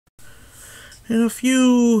In a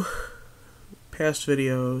few past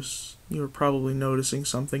videos, you were probably noticing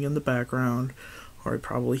something in the background, or I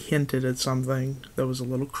probably hinted at something that was a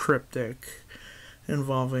little cryptic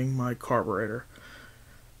involving my carburetor.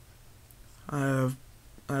 I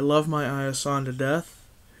love my Aisan to death.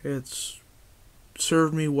 It's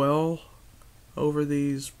served me well over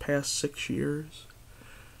these past 6 years.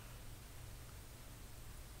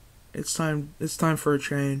 It's time for a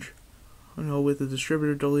change. I know with the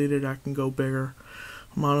distributor deleted, I can go bigger.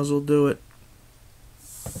 Might as well do it.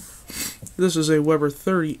 This is a Weber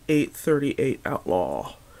 3838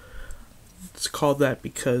 Outlaw. It's called that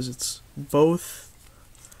because it's both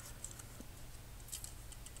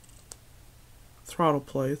throttle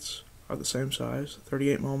plates are the same size,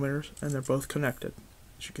 38 millimeters, and they're both connected,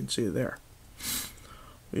 as you can see there.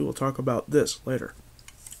 We will talk about this later.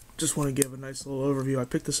 Just want to give a nice little overview. I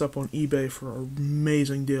picked this up on eBay for an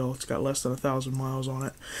amazing deal. It's got less than 1,000 miles on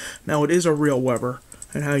it. Now, it is a real Weber,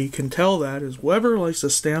 and how you can tell that is Weber likes to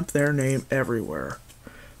stamp their name everywhere.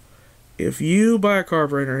 If you buy a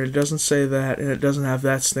carburetor and it doesn't say that and it doesn't have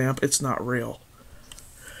that stamp, it's not real.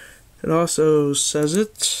 It also says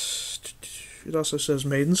it also says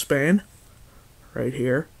made in Spain right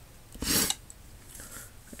here,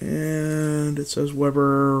 and it says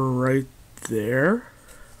Weber right there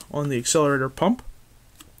on the accelerator pump.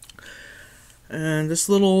 And this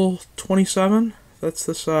little 27, that's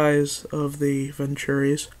the size of the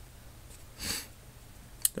Venturis.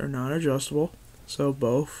 They're non-adjustable, so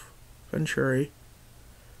both Venturi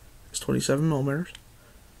is 27 millimeters.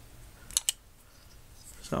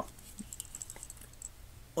 So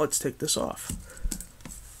let's take this off.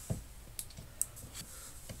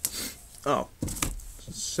 Oh,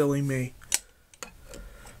 silly me.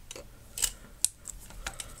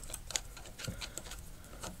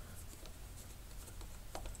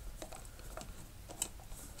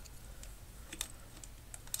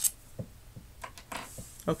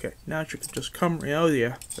 Okay, now you can just come. Oh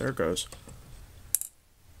yeah, there it goes.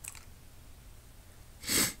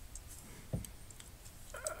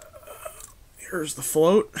 Here's the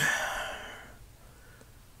float,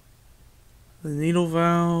 the needle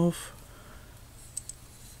valve.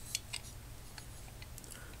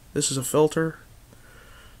 This is a filter.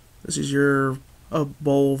 This is your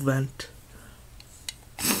bowl vent.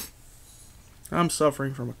 I'm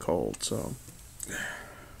suffering from a cold, so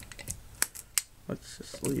let's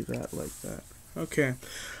just leave that like that. Okay.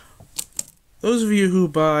 Those of you who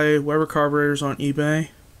buy Weber carburetors on eBay,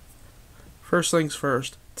 first things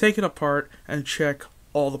first, take it apart and check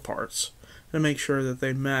all the parts to make sure that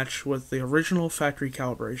they match with the original factory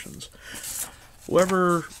calibrations.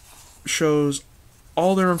 Weber shows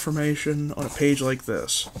all their information on a page like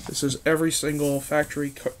this. This is every single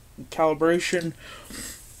factory calibration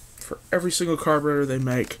for every single carburetor they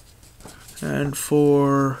make. And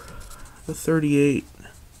for the 38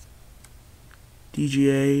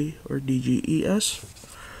 DGA or DGES,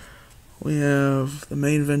 we have the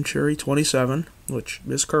main Venturi 27, which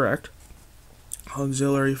is correct.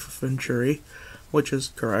 Auxiliary Venturi, which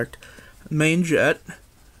is correct. Main jet,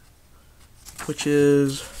 which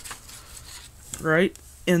is right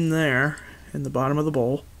in there, in the bottom of the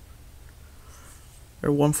bowl.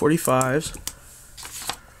 They're 145s.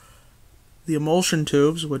 The emulsion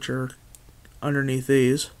tubes, which are underneath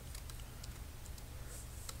these.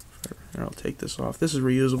 I'll take this off. This is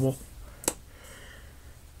reusable.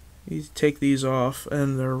 You take these off,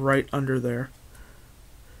 and they're right under there.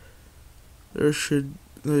 They should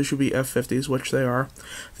be F50s, which they are.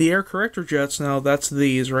 The air corrector jets, now that's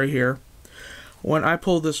these right here. When I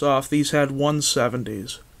pulled this off, these had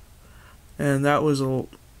 170s, and that was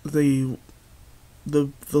the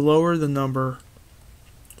lower the number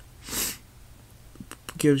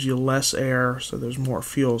gives you less air, so there's more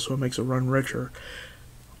fuel, so it makes it run richer.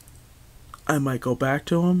 I might go back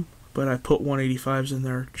to them, but I put 185s in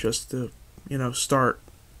there just to, start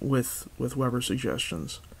with Weber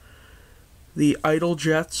suggestions. The idle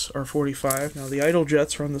jets are 45. Now the idle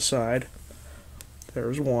jets are on the side.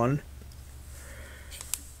 There's one.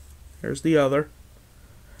 There's the other.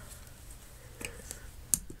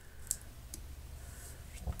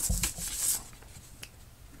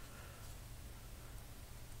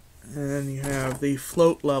 And then you have the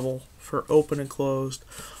float level for open and closed.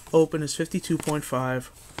 Open is 52.5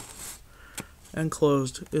 and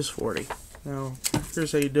closed is 40. Now,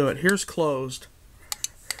 here's how you do it. Here's closed.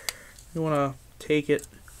 You want to take it,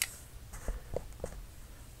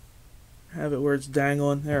 have it where it's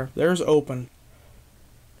dangling. There's open.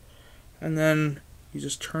 And then you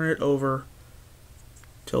just turn it over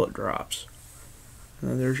till it drops. And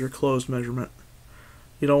then there's your closed measurement.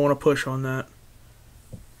 You don't want to push on that.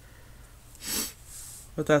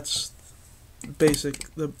 But that's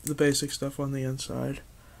basic, the basic stuff on the inside.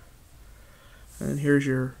 And here's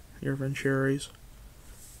your Venturis,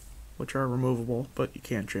 which are removable, but you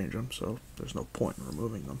can't change them, so there's no point in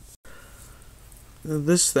removing them.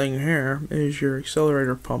 This thing here is your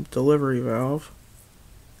accelerator pump delivery valve,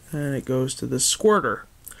 and it goes to this squirter.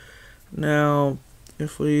 Now,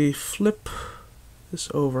 if we flip this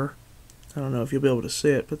over, I don't know if you'll be able to see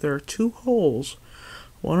it, but there are two holes,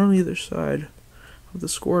 one on either side of the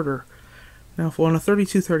squirter. Now, if on a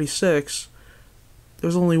 3236,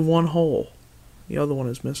 there's only one hole. The other one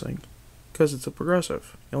is missing because it's a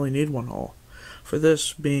progressive. You only need one hole. For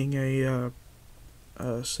this being a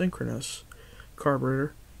synchronous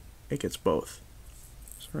carburetor, it gets both.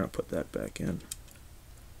 So we're going to put that back in.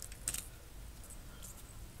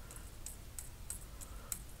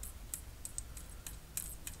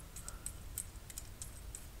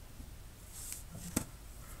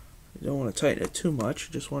 You don't want to tighten it too much,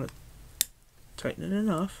 you just want to tighten it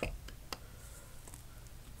enough.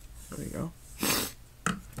 There you go.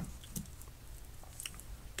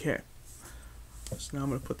 Okay, so now I'm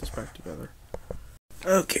going to put this back together.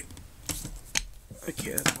 Okay,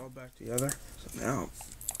 that's all back together.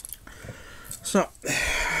 So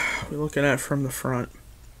we're looking at it from the front.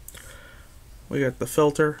 We got the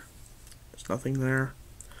filter, there's nothing there.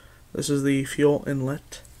 This is the fuel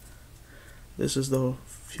inlet. This is the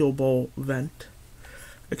fuel bowl vent.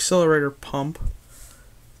 Accelerator pump.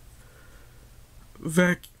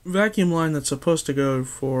 Vacuum line that's supposed to go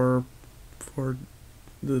for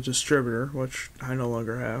the distributor, which I no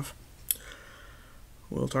longer have.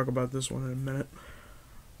 We'll talk about this one in a minute.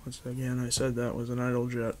 Once again, I said that was an idle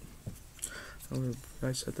jet.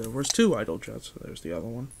 I said there was two idle jets, so there's the other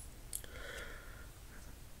one.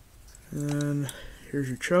 And here's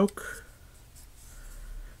your choke.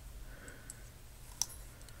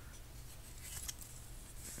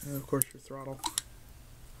 And of course your throttle.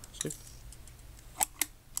 See?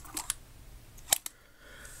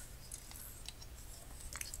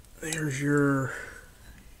 There's your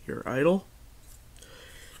idle,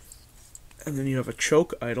 and then you have a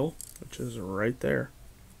choke idle, which is right there.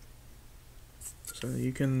 So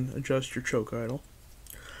you can adjust your choke idle.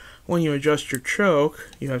 When you adjust your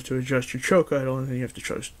choke, you have to adjust your choke idle, and then you have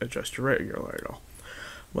to adjust your regular idle.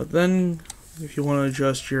 But then, if you want to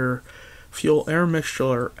adjust your fuel air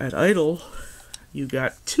mixture at idle, you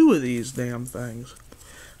got two of these damn things.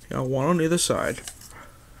 You got one on either side.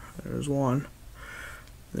 There's one.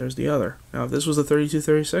 There's the other. Now, if this was a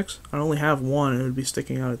 3236, I only have one, and it would be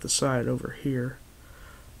sticking out at the side over here.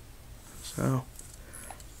 So,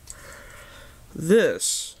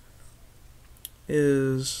 this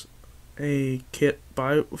is a kit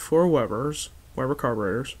for Weber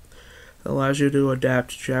carburetors that allows you to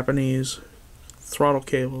adapt Japanese throttle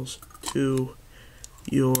cables to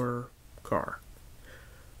your car.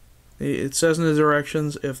 It says in the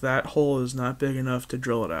directions if that hole is not big enough to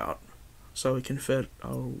drill it out. So it can fit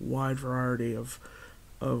a wide variety of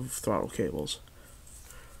throttle cables.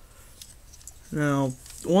 Now,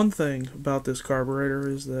 one thing about this carburetor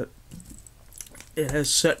is that it has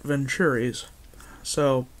set Venturis.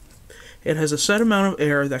 So it has a set amount of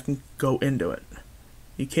air that can go into it.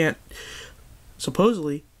 You can't,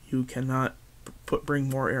 supposedly, you cannot bring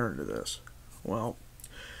more air into this. Well,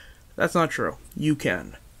 that's not true. You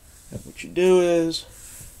can. And what you do is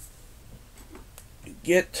you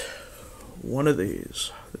get one of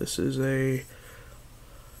these. This is a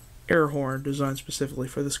air horn designed specifically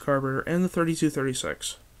for this carburetor and the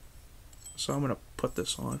 3236. So I'm going to put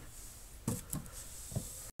this on.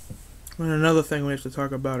 And another thing we have to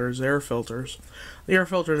talk about is air filters. The air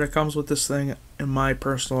filter that comes with this thing, in my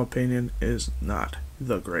personal opinion, is not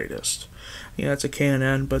the greatest. Yeah, it's a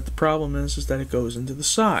K&N, but the problem is that it goes into the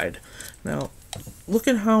side. Now, look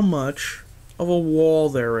at how much of a wall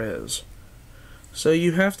there is. So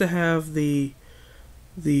you have to have the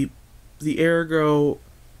air go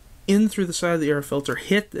in through the side of the air filter,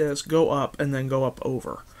 hit this, go up, and then go up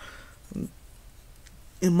over.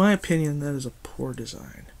 In my opinion, that is a poor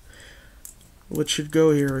design. What should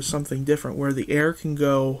go here is something different, where the air can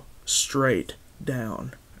go straight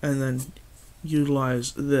down, and then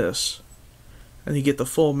utilize this, and you get the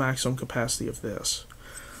full maximum capacity of this.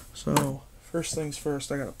 So, first things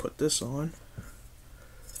first, I gotta put this on.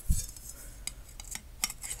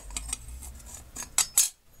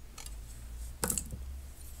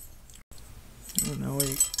 And now we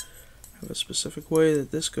have a specific way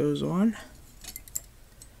that this goes on.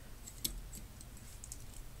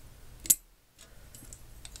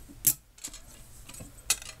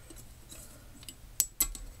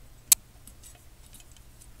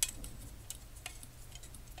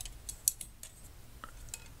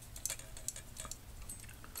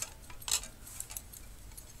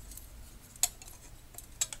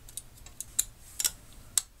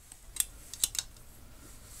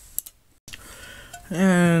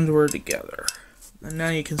 And we're together. And now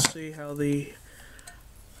you can see how the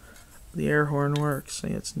air horn works. See,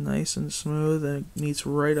 it's nice and smooth, and it meets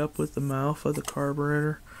right up with the mouth of the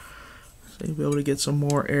carburetor. So you'll be able to get some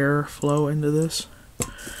more air flow into this.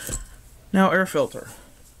 Now, air filter.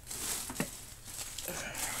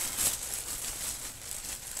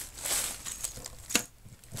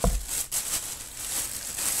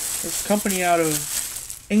 There's a company out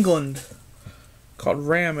of England called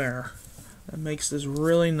Ram Air that makes this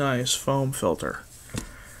really nice foam filter.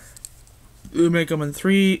 We make them in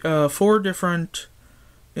 4 different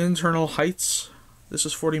internal heights. This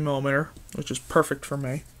is 40 millimeter, which is perfect for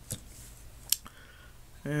me.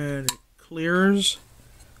 And it clears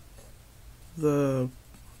this.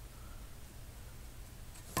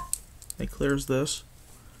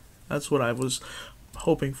 That's what I was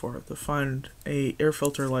hoping for, to find a air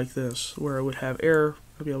filter like this, where it would have air,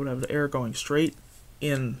 I'd be able to have the air going straight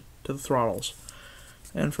in to the throttles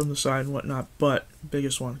and from the side and whatnot, but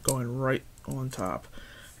biggest one going right on top,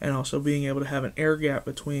 and also being able to have an air gap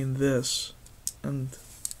between this and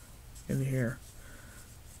in here.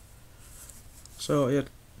 So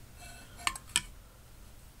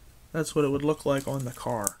that's what it would look like on the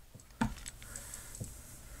car.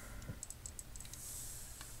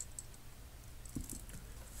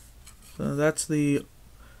 So that's the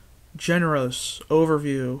generous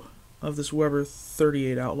overview of this Weber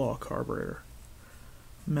 38 Outlaw carburetor.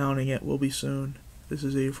 Mounting it will be soon. This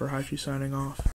is E for Hachi signing off.